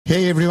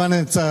Hey everyone,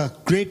 it's a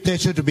great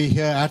pleasure to be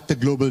here at the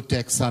Global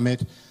Tech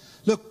Summit.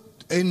 Look,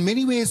 in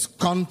many ways,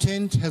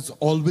 content has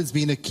always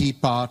been a key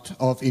part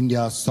of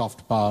India's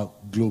soft power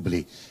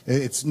globally.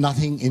 It's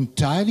nothing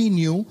entirely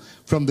new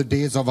from the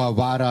days of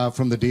Avara,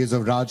 from the days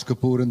of Raj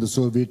Kapoor in the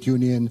Soviet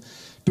Union,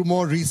 to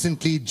more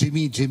recently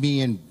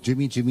Jimmy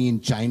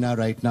in China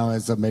right now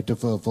as a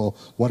metaphor for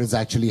what is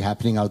actually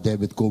happening out there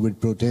with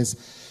COVID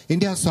protests.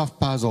 India's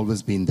soft power has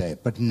always been there.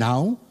 But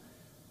now,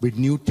 with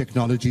new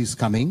technologies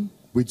coming,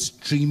 with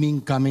streaming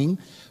coming,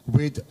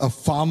 with a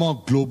far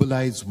more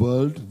globalized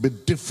world,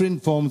 with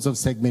different forms of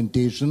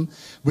segmentation,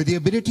 with the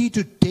ability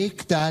to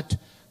take that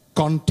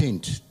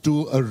content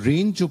to a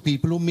range of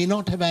people who may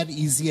not have had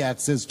easy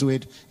access to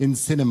it in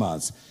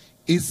cinemas,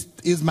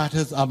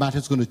 are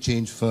matters going to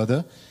change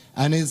further?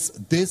 And is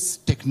this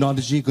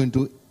technology going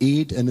to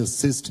aid and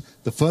assist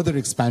the further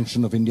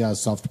expansion of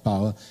India's soft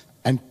power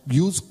and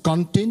use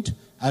content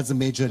as a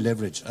major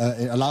leverage,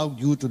 allow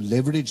you to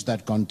leverage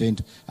that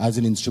content as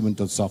an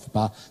instrument of soft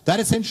power? That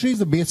essentially is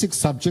the basic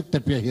subject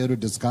that we are here to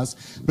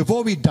discuss.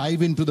 Before we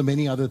dive into the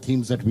many other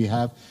themes that we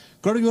have,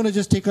 Gaurav, you want to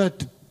just take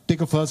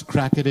a first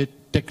crack at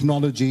it?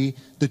 Technology,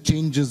 the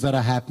changes that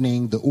are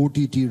happening, the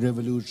OTT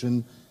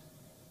revolution.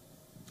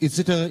 Is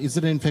it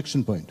an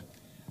inflection point?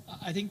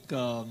 I think,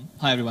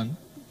 hi everyone,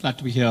 glad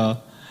to be here.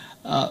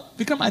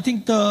 Vikram, I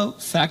think the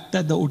fact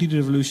that the OTT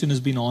revolution has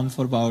been on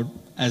for about,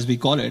 as we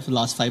call it, for the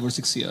last 5 or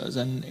 6 years,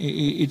 and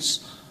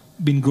it's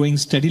been growing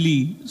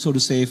steadily, so to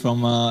say,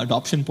 from an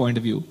adoption point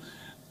of view.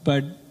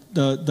 But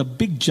the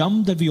big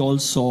jump that we all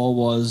saw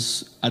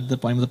was at the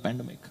point of the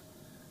pandemic.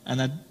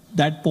 And at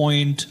that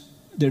point,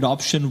 the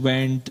adoption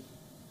went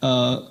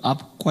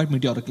up quite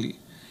meteorically.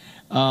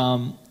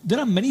 There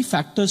are many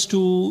factors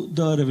to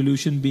the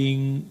revolution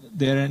being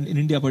there, and in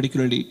India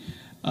particularly.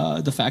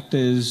 The fact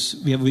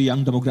is we have a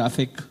young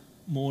demographic,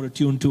 more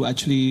attuned to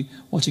actually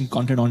watching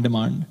content on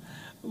demand.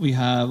 We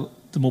have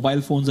the mobile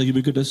phones are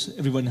ubiquitous,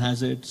 everyone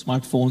has it,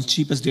 smartphones,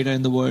 cheapest data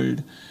in the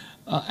world,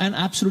 and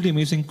absolutely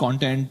amazing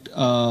content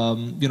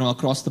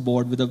across the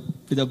board with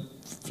a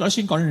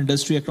flourishing content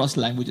industry across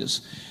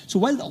languages. So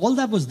while all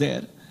that was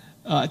there,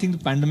 I think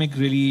the pandemic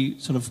really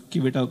sort of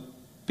gave it a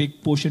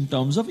big push in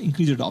terms of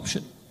increased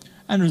adoption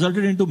and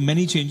resulted into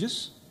many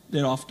changes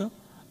thereafter.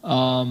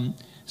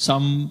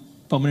 Some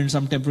permanent,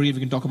 some temporary. We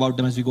can talk about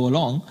them as we go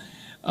along.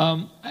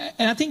 And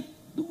I think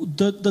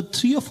the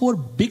 3 or 4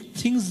 big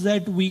things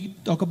that we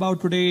talk about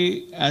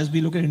today as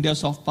we look at India's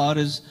soft power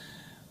is,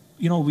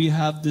 we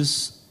have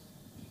this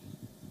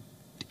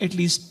at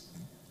least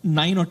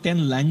 9 or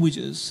 10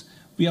 languages.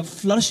 We have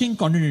flourishing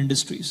content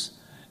industries.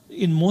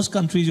 In most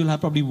countries, you'll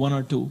have probably 1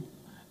 or 2.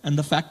 And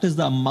the fact is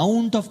the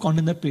amount of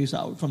content that plays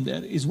out from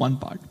there is one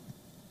part.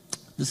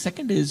 The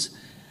second is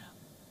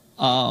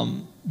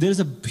there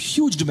is a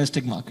huge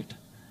domestic market.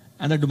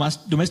 And the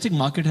domestic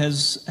market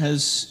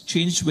has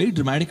changed very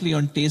dramatically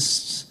on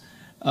tastes,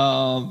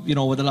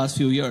 over the last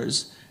few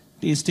years,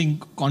 tasting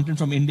content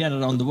from India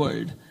and around the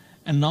world.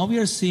 And now we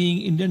are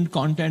seeing Indian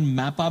content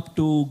map up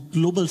to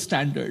global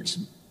standards.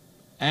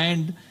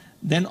 And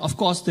then, of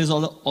course, there's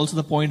also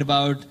the point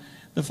about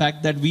the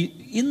fact that we,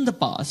 in the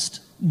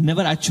past,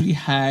 never actually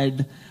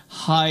had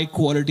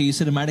high-quality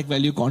cinematic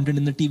value content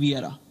in the TV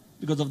era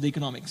because of the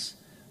economics.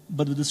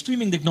 But with the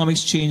streaming, the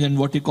economics change, and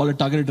what we call a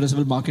target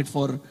addressable market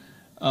for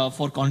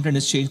content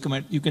has changed.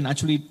 You can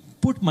actually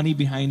put money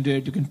behind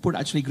it. You can put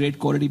actually great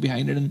quality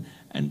behind it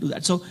and do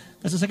that. So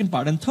that's the second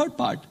part. And third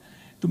part,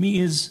 to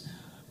me, is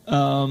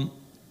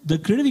the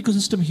creative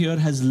ecosystem here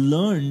has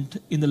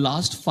learned in the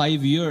last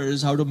 5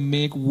 years how to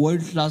make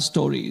world-class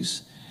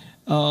stories,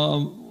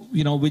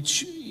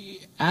 which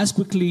as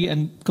quickly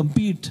and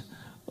compete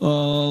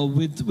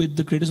with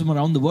the creators from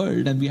around the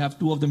world. And we have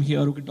 2 of them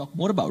here who can talk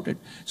more about it.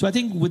 So I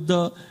think with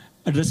the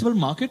addressable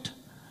market,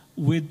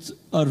 with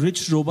a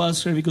rich,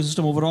 robust creative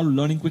ecosystem overall,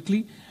 learning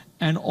quickly,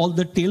 and all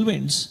the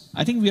tailwinds,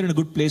 I think we are in a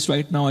good place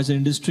right now as an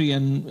industry,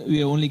 and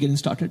we are only getting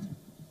started.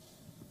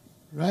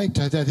 Right.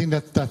 I think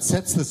that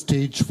sets the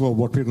stage for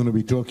what we're going to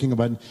be talking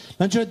about.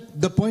 Nancha,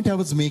 the point I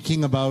was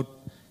making about,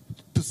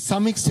 to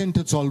some extent,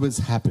 it's always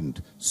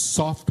happened.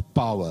 Soft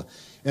power.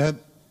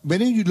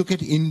 When you look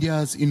at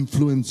India's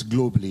influence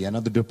globally and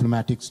at the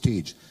diplomatic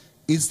stage,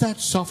 is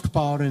that soft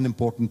power an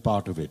important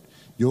part of it?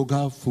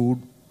 Yoga,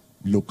 food,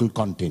 local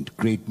content,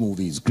 great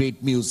movies,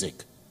 great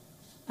music.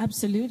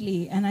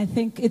 Absolutely. And I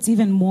think it's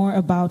even more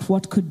about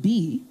what could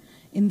be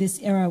in this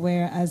era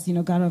where, as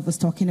Gaurav was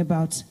talking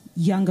about,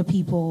 younger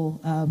people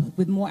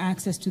with more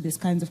access to this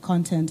kinds of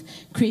content,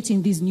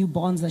 creating these new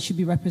bonds that should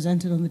be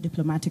represented on the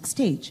diplomatic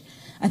stage.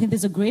 I think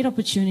there's a great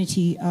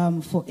opportunity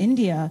for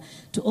India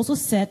to also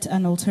set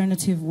an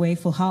alternative way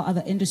for how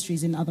other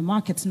industries in other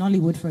markets,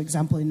 Nollywood, for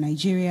example, in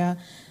Nigeria,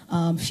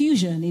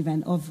 fusion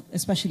even of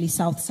especially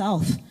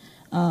South-South,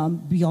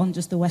 beyond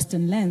just the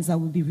Western lens that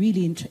would be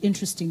really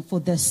interesting for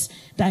this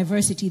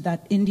diversity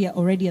that India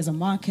already as a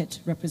market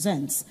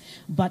represents,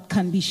 but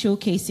can be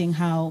showcasing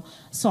how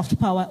soft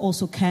power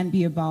also can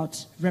be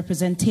about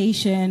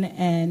representation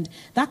and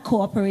that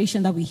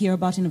cooperation that we hear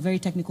about in a very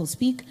technical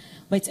speak.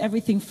 But it's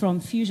everything from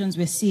fusions.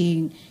 We're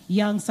seeing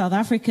young South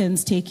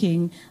Africans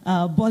taking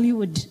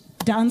Bollywood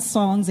dance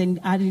songs and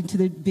adding to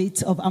the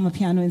beats of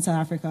Amapiano in South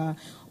Africa,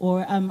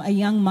 or a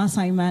young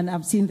Maasai man,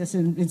 I've seen this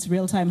in it's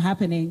real time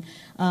happening,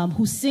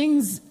 who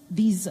sings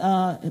these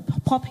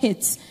pop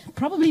hits,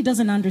 probably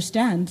doesn't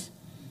understand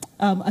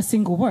a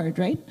single word,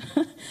 right?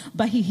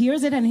 But he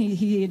hears it and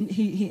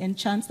he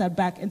enchants that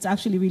back. It's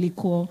actually really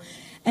cool.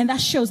 And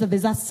that shows that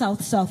there's that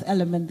South-South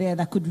element there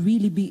that could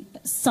really be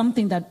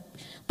something that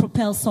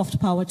propels soft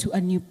power to a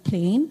new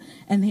plane.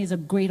 And here's a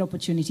great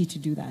opportunity to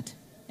do that.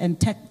 And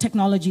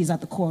technology is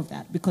at the core of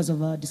that because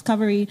of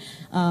discovery,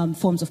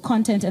 forms of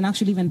content, and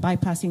actually even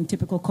bypassing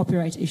typical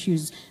copyright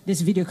issues.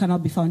 This video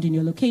cannot be found in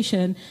your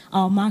location.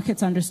 Our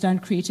markets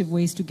understand creative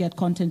ways to get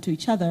content to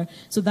each other.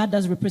 So that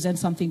does represent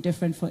something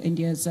different for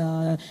India's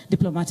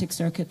diplomatic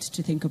circuit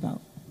to think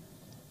about.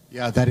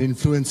 Yeah, that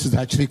influence is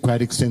actually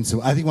quite extensive.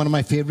 I think one of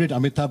my favorite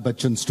Amitabh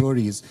Bachchan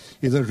stories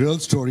is a real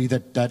story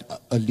that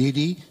a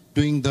lady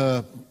doing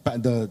the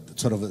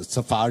sort of a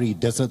safari,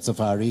 desert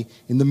safari,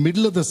 in the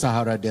middle of the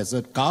Sahara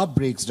Desert, car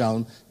breaks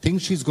down,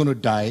 thinks she's going to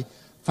die,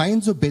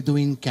 finds a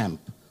Bedouin camp,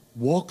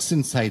 walks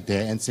inside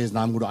there and says,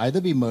 now I'm going to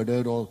either be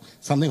murdered or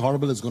something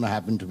horrible is going to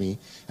happen to me.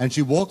 And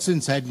she walks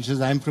inside and she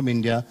says, I'm from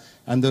India.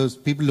 And those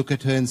people look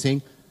at her and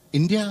saying,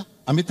 India?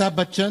 Amitabh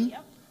Bachchan?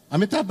 Yep.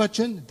 Amitabh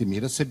Bachchan? They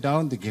made her sit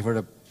down, they gave her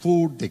a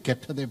food, they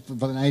kept her there for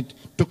the night,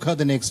 took her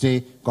the next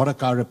day, got her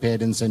car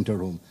repaired and sent her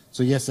home.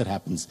 So yes, it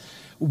happens.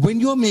 When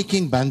you're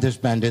making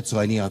Bandish Bandits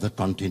or any other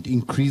content,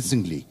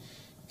 increasingly,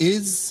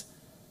 is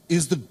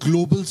the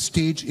global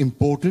stage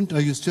important? Or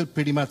are you still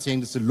pretty much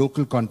saying this is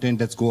local content,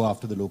 let's go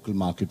after the local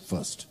market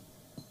first?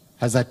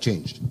 Has that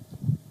changed?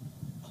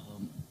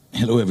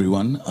 Hello,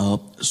 everyone.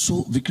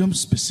 So, Vikram,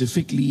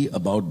 specifically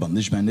about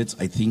Bandish Bandits,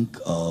 I think,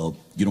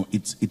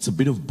 it's a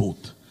bit of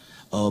both.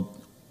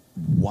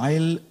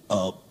 While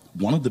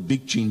one of the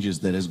big changes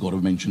that, as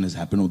Gaurav mentioned, has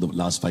happened over the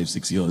last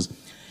 5-6 years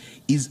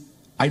is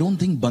I don't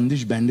think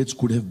Bandish Bandits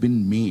could have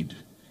been made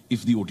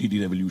if the OTT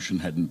revolution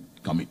hadn't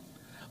come in.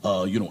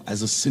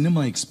 As a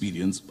cinema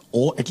experience,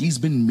 or at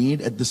least been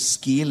made at the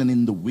scale and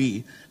in the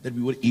way that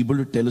we were able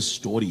to tell a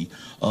story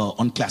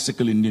on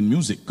classical Indian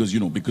music,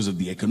 because of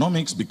the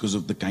economics, because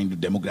of the kind of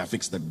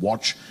demographics that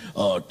watch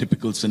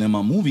typical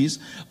cinema movies,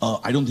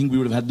 I don't think we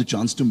would have had the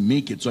chance to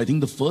make it. So I think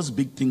the first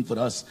big thing for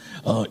us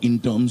in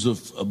terms of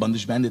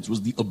Bandish Bandits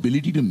was the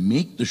ability to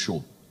make the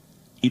show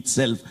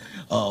itself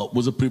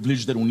was a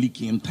privilege that only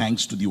came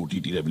thanks to the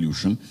OTT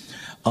revolution.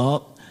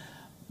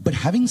 But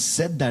having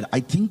said that,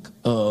 I think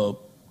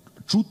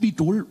truth be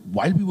told,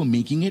 while we were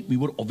making it, we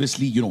were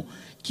obviously,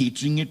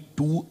 catering it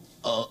to,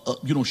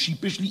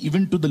 sheepishly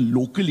even to the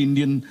local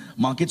Indian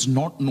markets,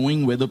 not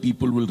knowing whether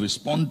people will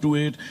respond to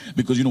it.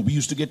 Because, we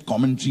used to get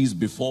commentaries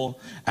before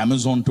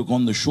Amazon took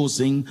on the show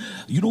saying,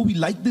 we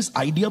like this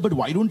idea, but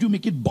why don't you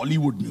make it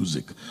Bollywood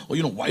music? Or,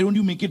 why don't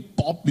you make it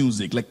pop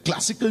music? Like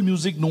classical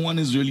music, no one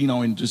is really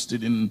now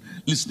interested in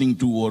listening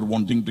to or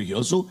wanting to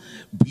hear. So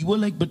we were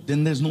like, but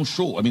then there's no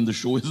show. I mean, the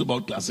show is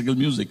about classical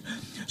music.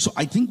 So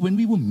I think when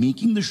we were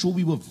making the show,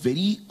 we were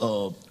very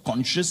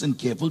conscious and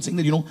careful, saying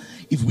that,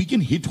 if we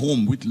can hit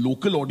home with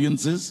local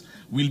audiences,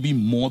 we'll be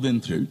more than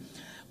thrilled.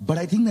 But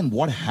I think then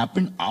what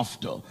happened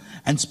after,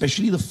 and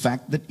especially the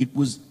fact that it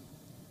was,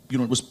 it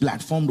was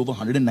platformed over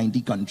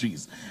 190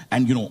 countries.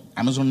 And,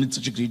 Amazon did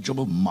such a great job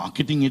of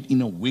marketing it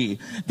in a way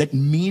that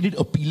made it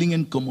appealing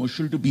and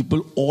commercial to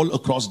people all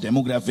across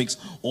demographics,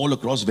 all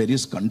across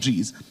various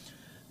countries.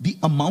 The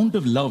amount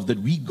of love that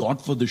we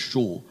got for the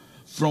show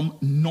from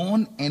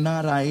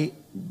non-NRI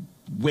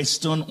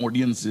Western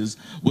audiences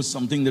was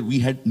something that we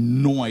had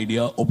no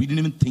idea, or we didn't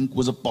even think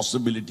was a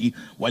possibility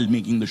while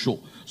making the show.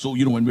 So,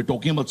 when we're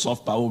talking about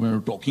soft power, when we're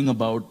talking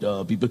about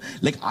people,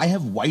 like I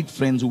have white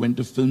friends who went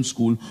to film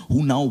school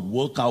who now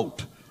work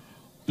out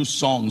to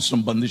songs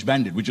from Bandish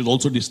Bandit, which is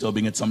also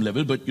disturbing at some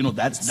level, but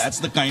that's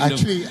the kind of...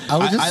 Actually, I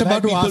was just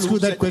about to ask you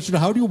that question.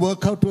 How do you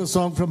work out to a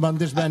song from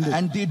Bandish Bandit?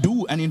 And they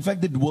do, and in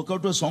fact they work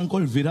out to a song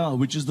called Vira,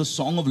 which is the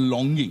song of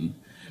longing,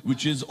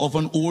 which is of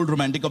an old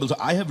romantic couple. So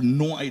I have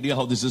no idea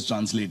how this is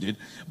translated,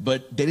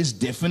 but there is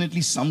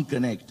definitely some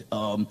connect.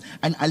 And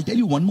I'll tell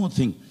you one more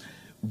thing.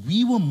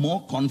 We were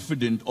more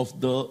confident of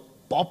the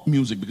pop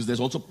music, because there's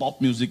also pop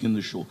music in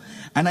the show.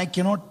 And I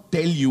cannot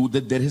tell you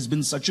that there has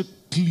been such a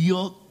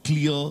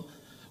clear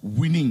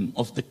winning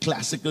of the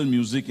classical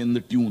music and the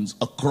tunes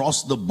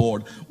across the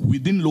board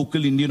within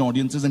local Indian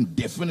audiences and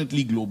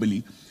definitely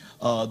globally,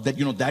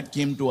 that, that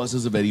came to us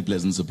as a very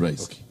pleasant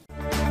surprise. Okay.